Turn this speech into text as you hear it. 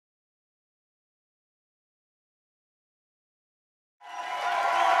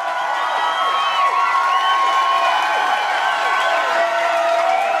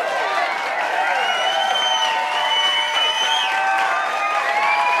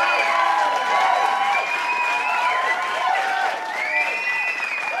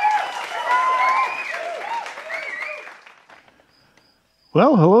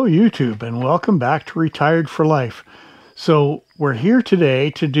Well, hello YouTube, and welcome back to Retired for Life. So we're here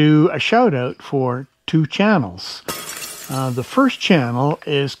today to do a shout out for two channels. The first channel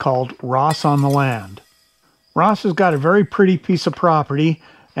is called Ross on the Land. Ross has got a very pretty piece of property,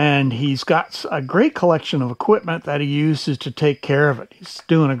 and he's got a great collection of equipment that he uses to take care of it. He's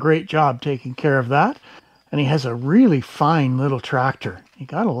doing a great job taking care of that, and he has a really fine little tractor. You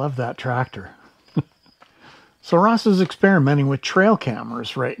gotta love that tractor. So Ross is experimenting with trail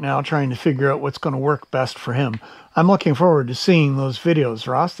cameras right now, trying to figure out what's going to work best for him. I'm looking forward to seeing those videos,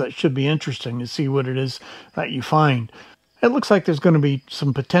 Ross. That should be interesting to see what it is that you find. It looks like there's going to be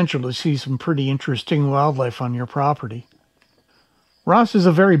some potential to see some pretty interesting wildlife on your property. Ross is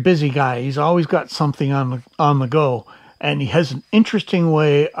a very busy guy. He's always got something on the go, and he has an interesting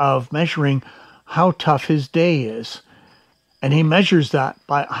way of measuring how tough his day is. And he measures that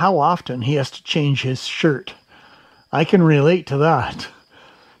by how often he has to change his shirt. I can relate to that.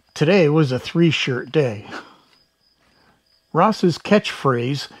 Today was a 3-shirt day. Ross's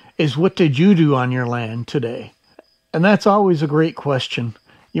catchphrase is, "What did you do on your land today?" And that's always a great question.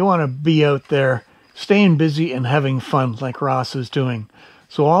 You want to be out there staying busy and having fun like Ross is doing.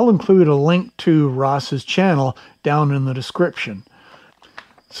 So I'll include a link to Ross's channel down in the description.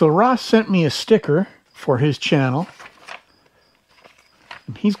 So Ross sent me a sticker for his channel.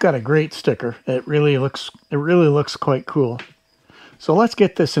 He's got a great sticker. It really looks quite cool. So let's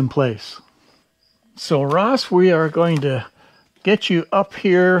get this in place. So Ross, we are going to get you up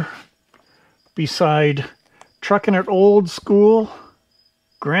here beside Trucking It Old School,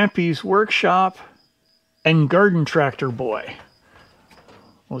 Grampy's Workshop, and Garden Tractor Boy.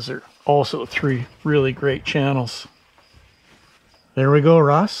 Those are also 3 really great channels. There we go,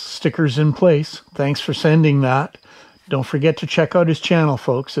 Ross. Sticker's in place. Thanks for sending that. Don't forget to check out his channel,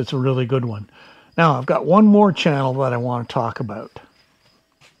 folks. It's a really good one. Now, I've got one more channel that I want to talk about.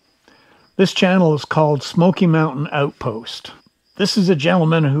 This channel is called Smoky Mountain Outpost. This is a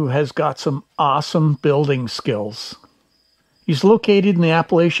gentleman who has got some awesome building skills. He's located in the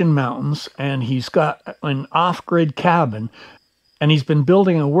Appalachian Mountains, and he's got an off-grid cabin, and he's been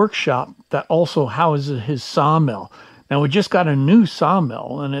building a workshop that also houses his sawmill. Now, we just got a new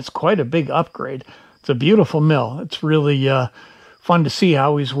sawmill, and it's quite a big upgrade. It's a beautiful mill. It's really fun to see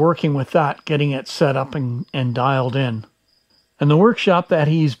how he's working with that, getting it set up and dialed in. And the workshop that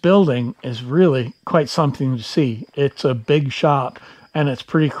he's building is really quite something to see. It's a big shop, and it's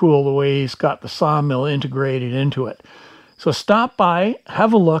pretty cool the way he's got the sawmill integrated into it. So stop by,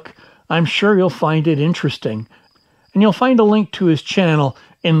 have a look. I'm sure you'll find it interesting. And you'll find a link to his channel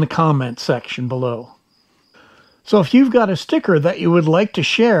in the comments section below. So if you've got a sticker that you would like to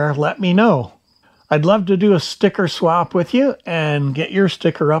share, let me know. I'd love to do a sticker swap with you and get your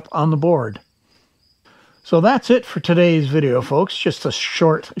sticker up on the board. So that's it for today's video, folks. Just a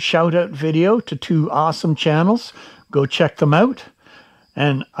short shout out video to 2 awesome channels. Go check them out,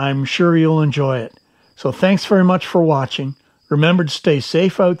 and I'm sure you'll enjoy it. So thanks very much for watching. Remember to stay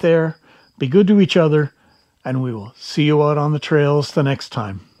safe out there, be good to each other, and we will see you out on the trails the next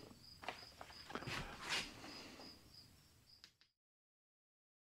time.